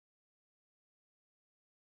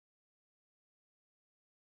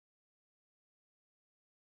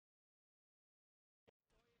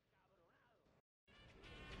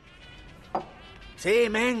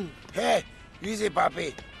Sí, man. Hey, easy,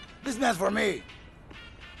 papi. This man's for me.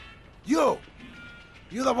 You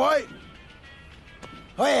the boy?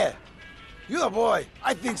 Oh, yeah. You the boy.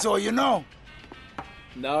 I think so, you know.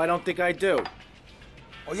 No, I don't think I do.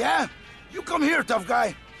 Oh, yeah? You come here, tough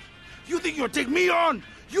guy. You think you'll take me on?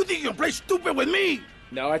 You think you'll play stupid with me?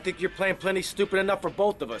 No, I think you're playing plenty stupid enough for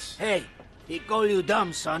both of us. Hey, he call you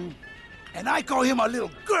dumb, son. And I call him a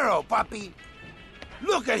little girl, papi.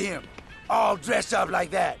 Look at him, all dressed up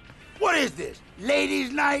like that. What is this,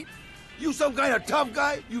 ladies' night? You some kind of tough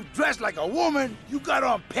guy? You dress like a woman? You got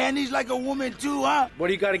on panties like a woman too, huh? What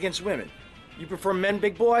do you got against women? You prefer men,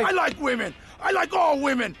 big boy? I like women. I like all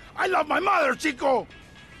women. I love my mother, Chico.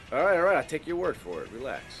 All right, I'll take your word for it.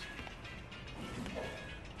 Relax.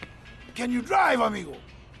 Can you drive, amigo?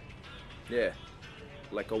 Yeah,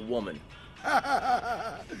 like a woman.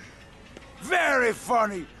 Very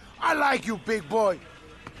funny. I like you, big boy.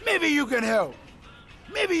 Maybe you can help.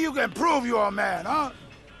 Maybe you can prove you're a man, huh?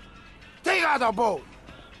 Take out the boat.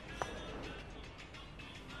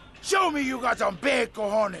 Show me you got some big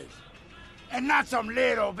cojones. And not some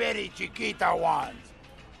little bitty chiquita ones.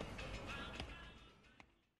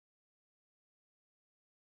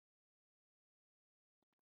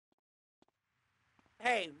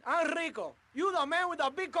 Hey, I'm Rico. You the man with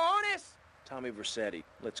the big cojones? Tommy Vercetti,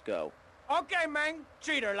 let's go. Okay, man.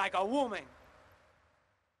 Treat her like a woman.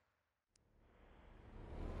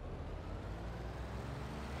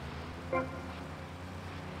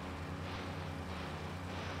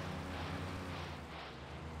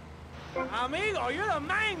 Amigo, you're the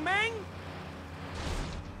man, man.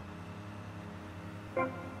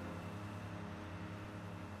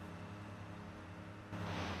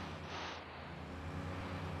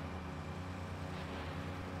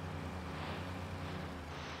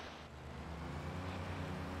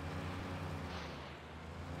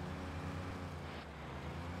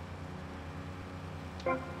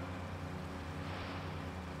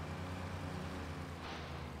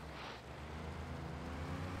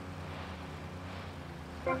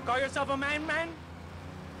 Call yourself a man, man?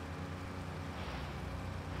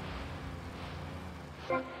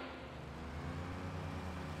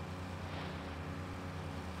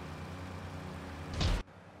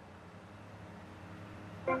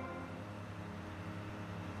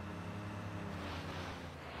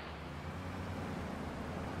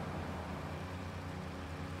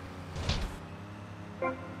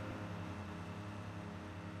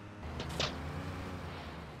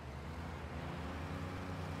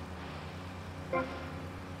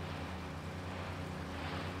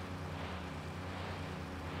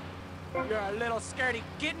 You're a little scaredy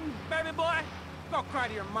kitten, baby boy. Go cry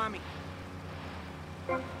to your mommy.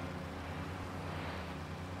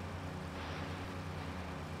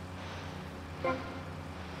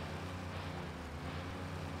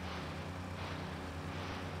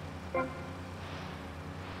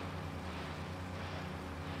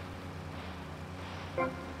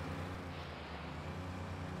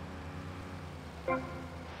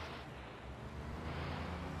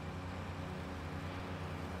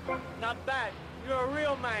 Not bad. You're a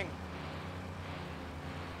real man.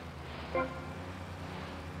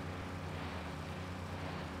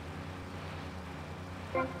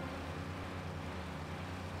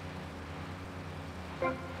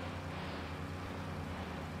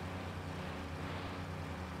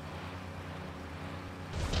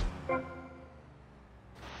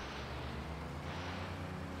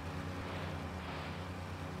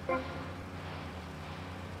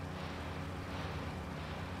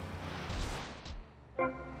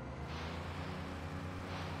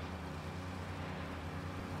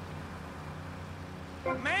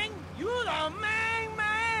 Man, you the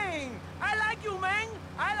man. I like you, man.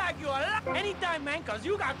 I like you a lot. Anytime, man, cause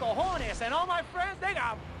you got cojones, and all my friends, they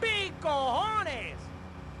got big cojones.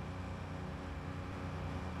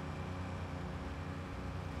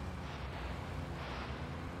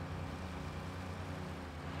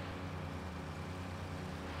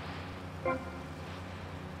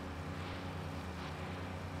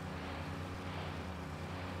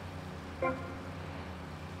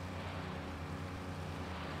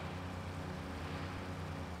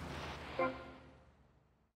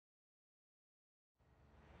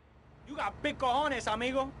 You got big cojones,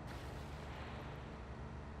 amigo.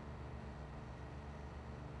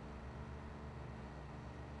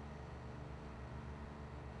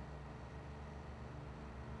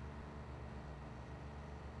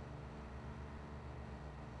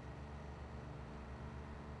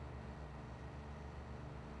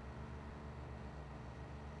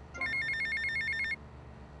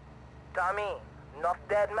 Tommy, enough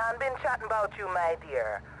dead man been chatting about you, my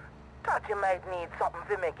dear. Thought you might need something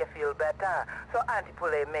to make you feel better. So Auntie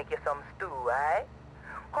Poulet make you some stew, eh?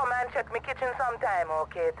 Come and check me kitchen sometime,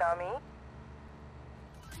 okay, Tommy?